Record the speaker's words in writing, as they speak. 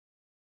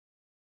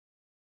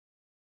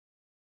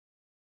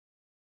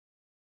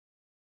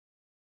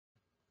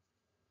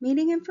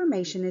Meeting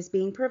information is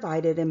being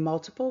provided in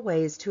multiple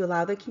ways to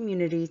allow the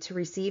community to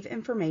receive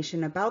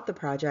information about the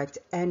project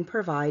and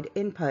provide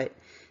input.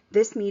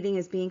 This meeting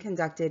is being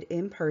conducted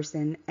in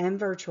person and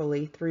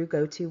virtually through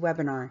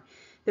GoToWebinar.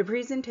 The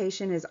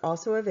presentation is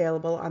also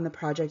available on the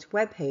project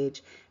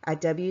webpage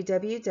at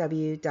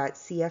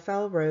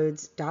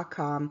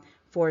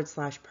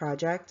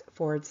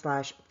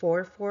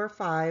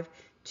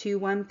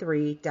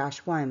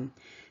www.cflroads.com/project/445-213-1.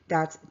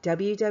 That's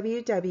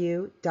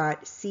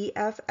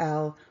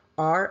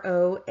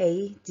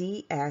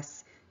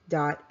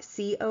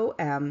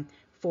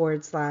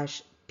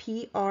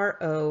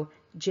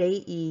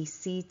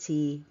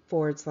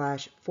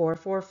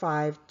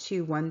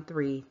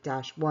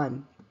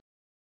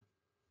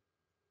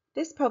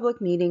This public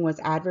meeting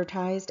was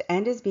advertised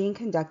and is being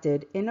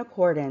conducted in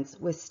accordance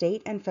with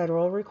state and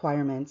federal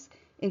requirements,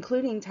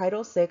 including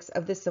Title VI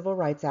of the Civil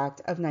Rights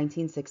Act of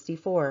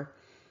 1964.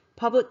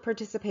 Public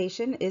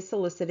participation is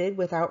solicited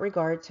without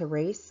regard to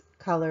race,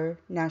 color,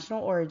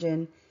 national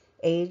origin,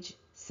 age,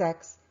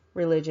 sex,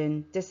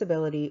 religion,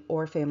 disability,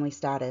 or family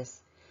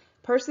status.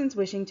 Persons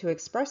wishing to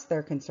express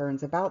their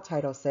concerns about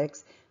Title VI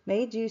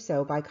may do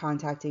so by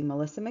contacting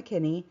Melissa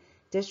McKinney,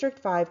 District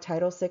 5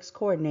 Title VI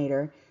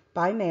Coordinator,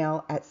 by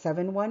mail at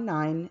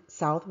 719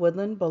 South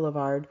Woodland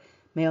Boulevard,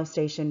 Mail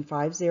Station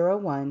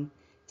 501,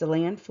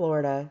 DeLand,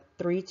 Florida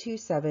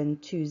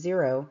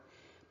 32720,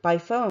 by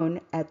phone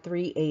at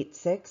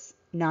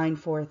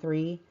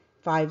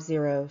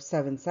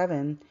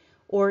 386-943-5077,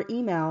 or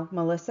email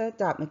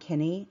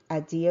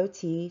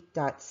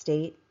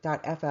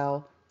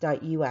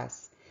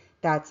melissa.mckinney@dot.state.fl.us.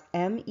 That's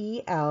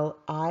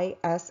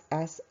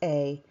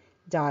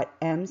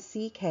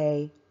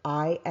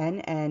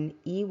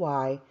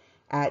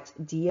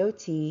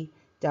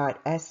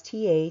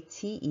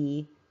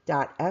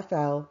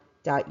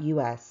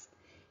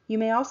You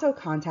may also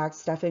contact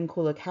Stefan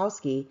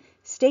Kulikowski,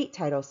 State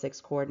Title VI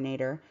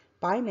Coordinator,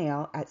 by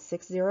mail at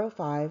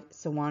 605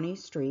 Sewanee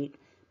Street,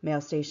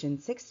 Mail Station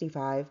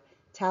 65,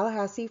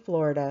 Tallahassee,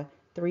 Florida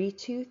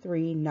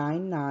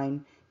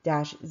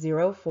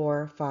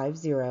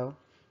 32399-0450,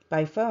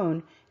 by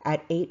phone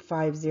at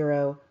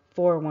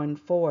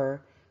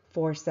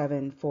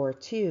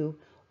 850-414-4742,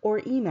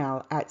 or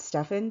email at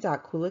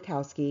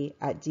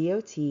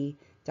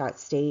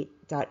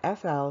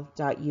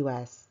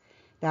stefan.kulikowski@dot.state.fl.us.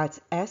 That's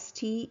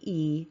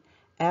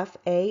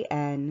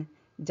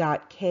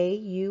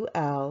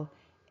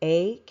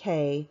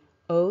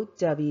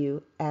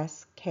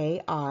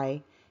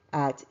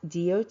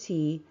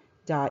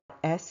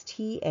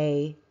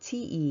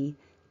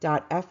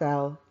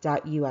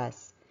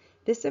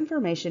This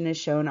information is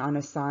shown on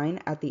a sign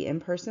at the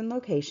in-person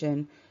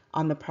location,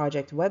 on the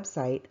project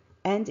website,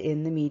 and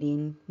in the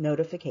meeting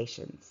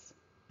notifications.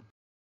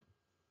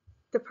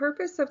 The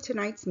purpose of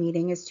tonight's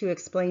meeting is to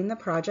explain the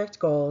project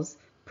goals,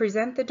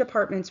 present the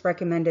department's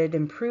recommended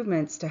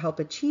improvements to help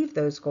achieve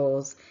those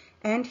goals,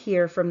 and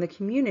hear from the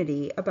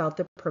community about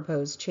the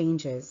proposed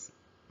changes.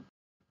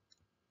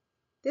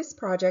 This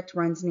project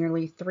runs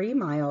nearly 3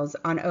 miles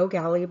on Eau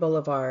Gallie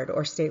Boulevard,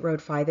 or State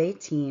Road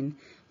 518,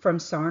 from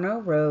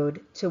Sarno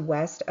Road to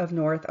west of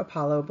North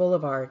Apollo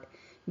Boulevard.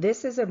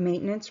 This is a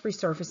maintenance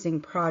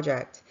resurfacing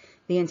project.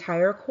 The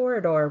entire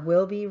corridor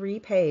will be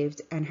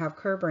repaved and have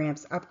curb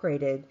ramps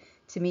upgraded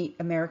to meet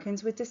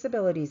Americans with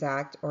Disabilities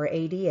Act, or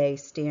ADA,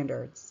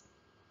 standards.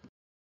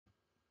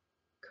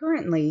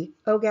 Currently,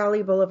 Eau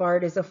Gallie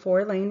Boulevard is a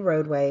 4-lane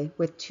roadway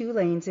with 2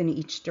 lanes in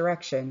each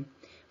direction.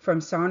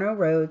 From Sarno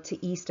Road to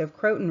east of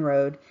Croton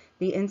Road,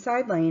 the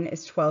inside lane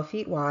is 12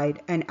 feet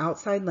wide and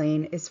outside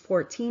lane is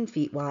 14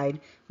 feet wide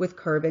with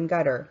curb and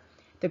gutter.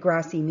 The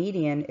grassy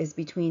median is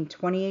between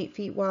 28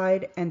 feet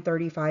wide and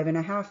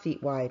 35.5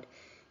 feet wide.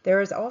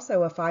 There is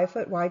also a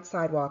 5-foot wide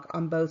sidewalk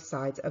on both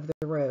sides of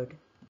the road.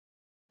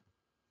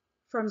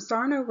 From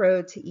Sarno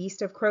Road to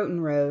east of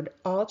Croton Road,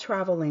 all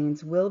travel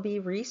lanes will be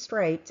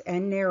restriped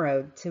and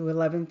narrowed to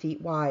 11 feet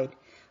wide.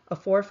 A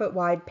 4-foot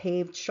wide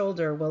paved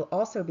shoulder will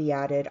also be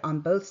added on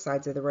both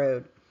sides of the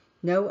road.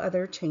 No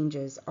other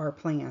changes are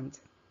planned.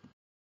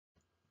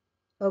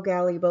 Eau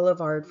Gallie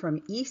Boulevard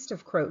from east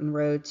of Croton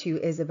Road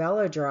to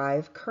Isabella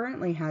Drive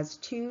currently has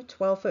 2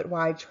 12-foot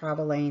wide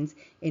travel lanes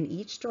in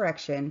each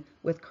direction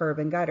with curb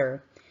and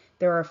gutter.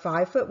 There are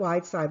 5-foot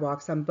wide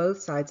sidewalks on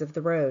both sides of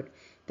the road.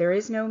 There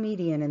is no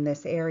median in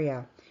this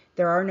area.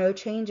 There are no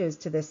changes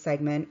to this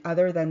segment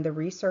other than the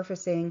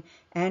resurfacing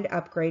and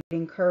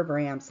upgrading curb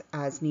ramps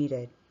as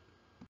needed.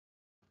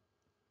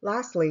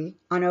 Lastly,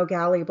 on Eau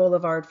Gallie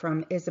Boulevard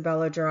from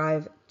Isabella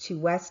Drive to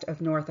west of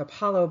North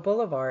Apollo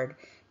Boulevard,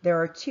 there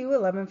are 2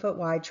 11-foot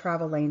wide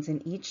travel lanes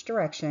in each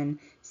direction,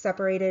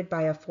 separated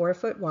by a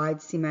 4-foot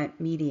wide cement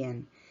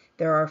median.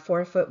 There are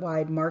 4-foot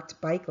wide marked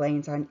bike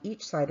lanes on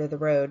each side of the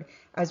road,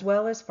 as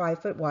well as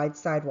 5-foot wide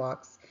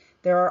sidewalks.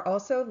 There are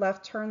also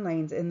left turn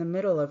lanes in the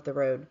middle of the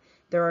road.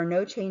 There are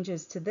no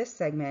changes to this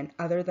segment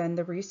other than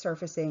the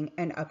resurfacing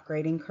and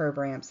upgrading curb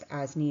ramps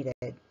as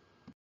needed.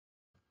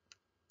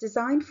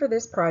 Design for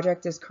this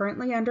project is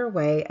currently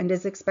underway and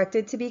is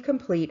expected to be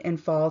complete in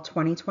fall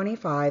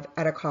 2025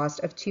 at a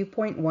cost of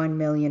 $2.1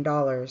 million.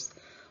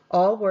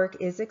 All work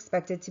is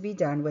expected to be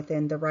done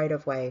within the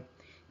right-of-way.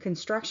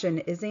 Construction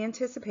is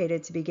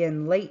anticipated to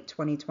begin late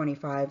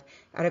 2025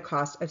 at a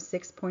cost of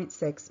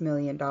 $6.6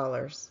 million.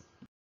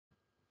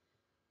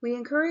 We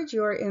encourage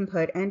your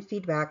input and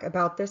feedback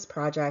about this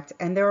project,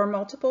 and there are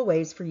multiple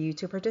ways for you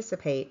to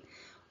participate.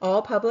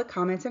 All public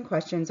comments and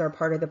questions are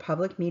part of the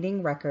public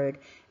meeting record,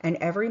 and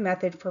every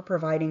method for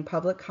providing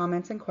public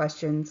comments and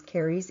questions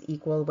carries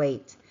equal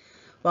weight.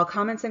 While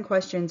comments and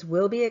questions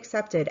will be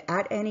accepted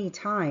at any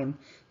time,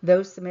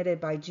 those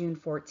submitted by June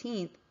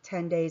 14th,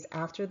 10 days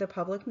after the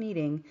public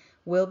meeting,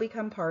 will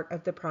become part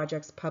of the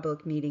project's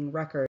public meeting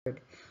record.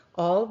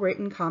 All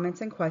written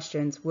comments and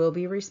questions will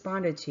be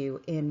responded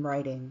to in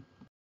writing.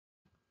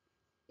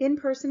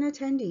 In-person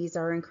attendees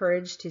are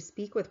encouraged to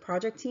speak with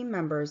project team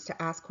members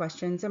to ask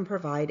questions and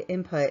provide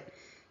input.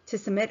 To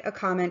submit a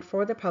comment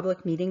for the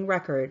public meeting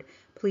record,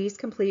 please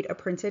complete a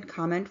printed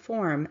comment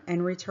form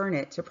and return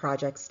it to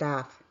project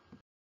staff.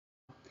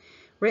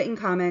 Written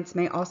comments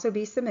may also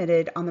be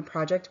submitted on the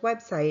project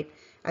website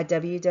at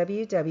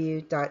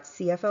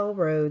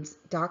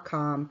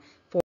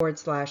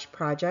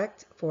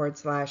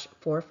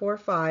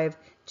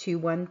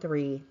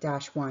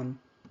www.cflroads.com/project/445-213-1.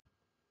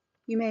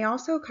 You may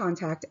also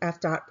contact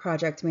FDOT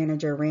Project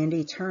Manager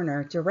Randy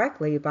Turner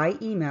directly by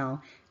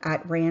email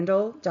at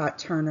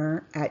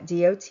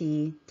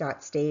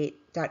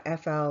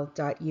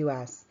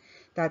randall.turner@dot.state.fl.us.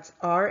 That's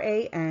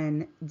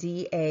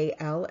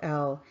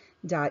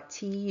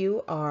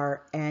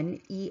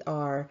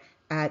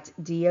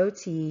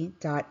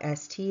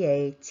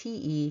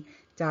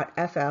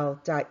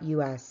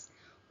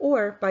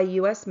or by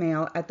U.S.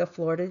 mail at the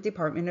Florida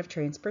Department of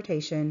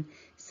Transportation,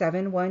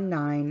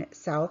 719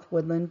 South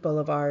Woodland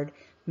Boulevard,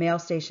 Mail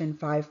Station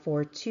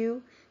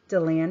 542,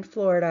 DeLand,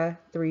 Florida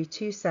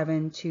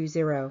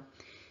 32720.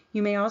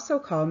 You may also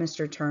call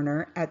Mr.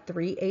 Turner at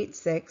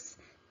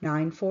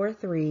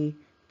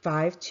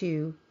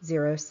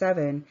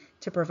 386-943-5207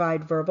 to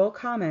provide verbal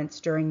comments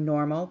during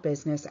normal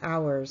business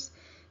hours.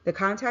 The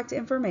contact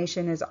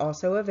information is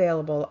also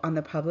available on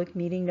the public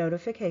meeting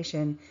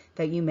notification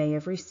that you may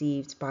have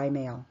received by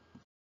mail.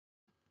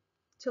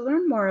 To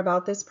learn more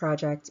about this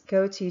project,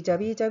 go to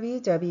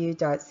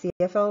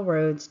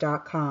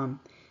www.cflroads.com.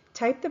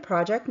 Type the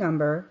project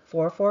number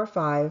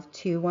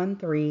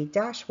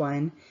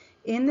 445213-1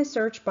 in the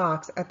search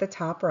box at the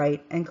top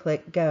right and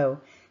click Go.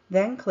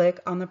 Then click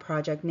on the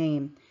project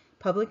name.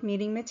 Public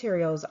meeting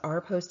materials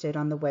are posted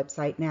on the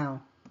website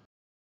now.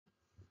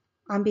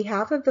 On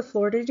behalf of the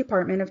Florida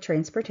Department of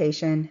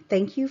Transportation,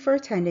 thank you for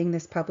attending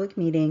this public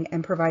meeting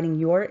and providing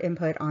your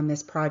input on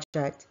this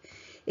project.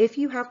 If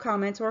you have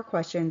comments or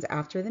questions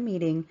after the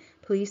meeting,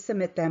 please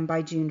submit them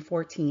by June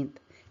 14th.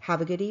 Have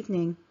a good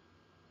evening.